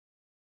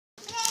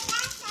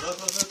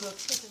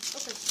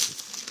Open.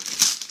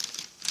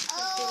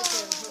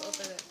 He'll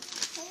open it.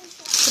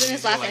 Put it in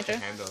his lap, like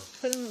Andrew.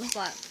 Put it in his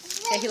lap.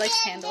 Yeah, he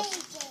likes candles.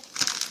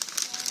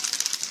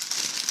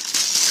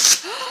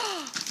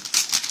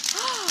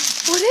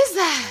 What is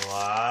that?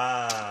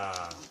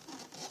 Wow.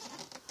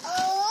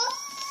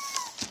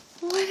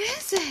 What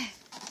is it?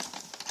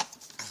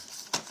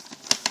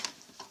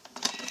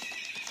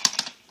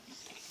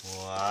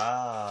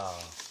 Wow.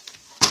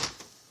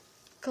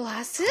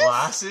 Glasses?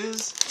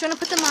 Glasses? Do you want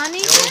to put them on,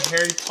 You Nathan? know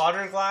Harry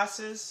Potter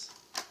glasses?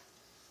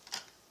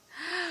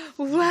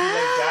 Wow.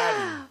 like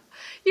Daddy.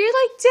 You're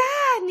like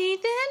Dad,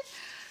 Nathan.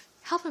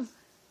 Help him.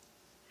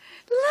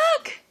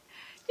 Look.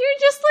 You're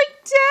just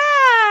like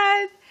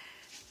Dad.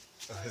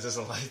 Oh, he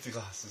doesn't like the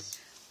glasses.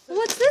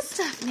 What's this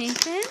stuff,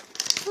 Nathan?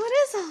 What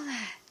is all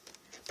that?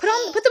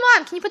 Put them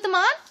on. Can you put them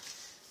on?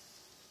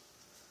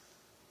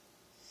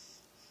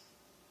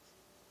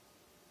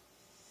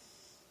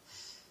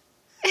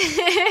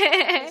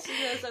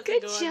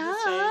 Good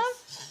job.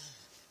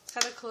 It's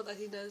kind of cool that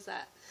he does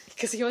that.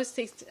 Because he always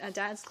takes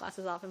Dad's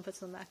glasses off and puts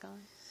them back on.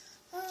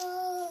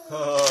 Oh.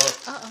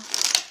 Uh-oh.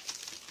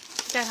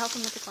 Dad, help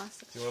him with the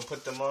glasses. Do you want to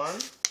put them on?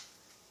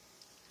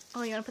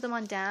 Oh, you want to put them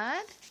on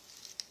Dad?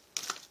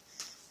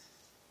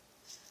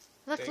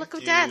 Look, Thank look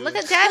at you. Dad. Look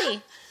at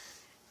Daddy.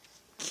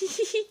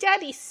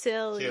 Daddy's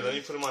silly. Here, let me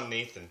put them on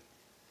Nathan.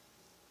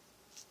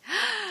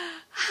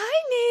 Hi,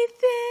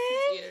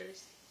 Nathan.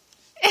 Ears.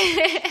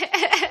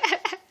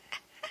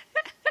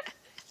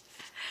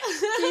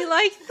 Do you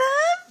like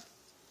them?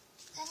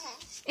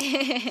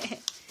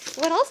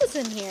 What else is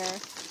in here?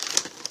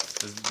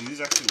 Does these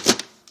actually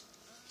work?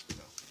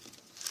 No.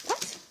 What?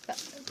 The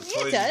Yeah,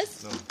 it toys-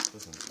 does. No,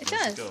 listen. It let's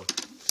does. Go.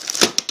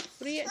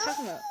 What are you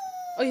talking about?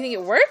 Oh, you think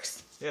it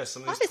works? Yeah,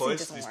 some of these Obviously it toys,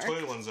 doesn't these work.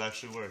 toy ones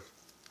actually work.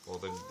 Well,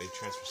 they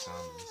transfer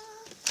sound.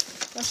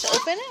 Want to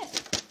open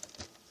it?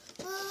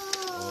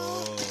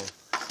 Oh,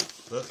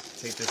 look!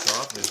 Take this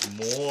off. There's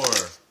more.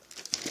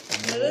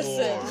 What is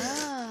it?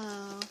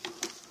 Wow.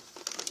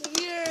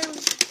 Your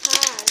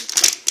pad.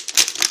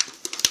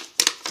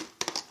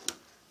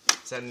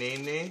 Is that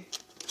Nene?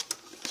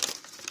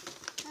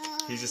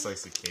 He just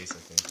likes the case, I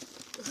think.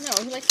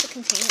 No, he likes the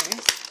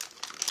containers.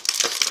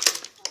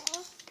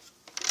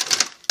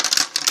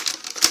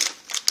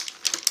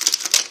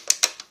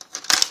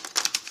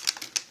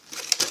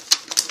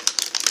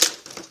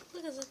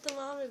 Look, it's a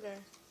thermometer.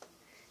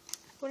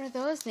 What are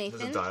those,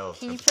 Nathan? a dial of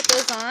Can you put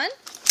those on?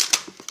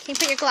 Can you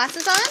put your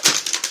glasses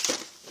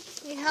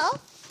on? Need help?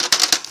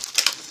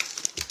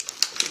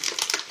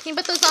 Can you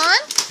put those on?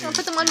 You want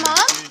to put them on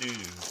Mom?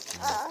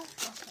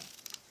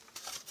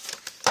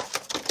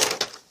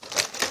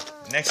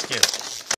 Next gift.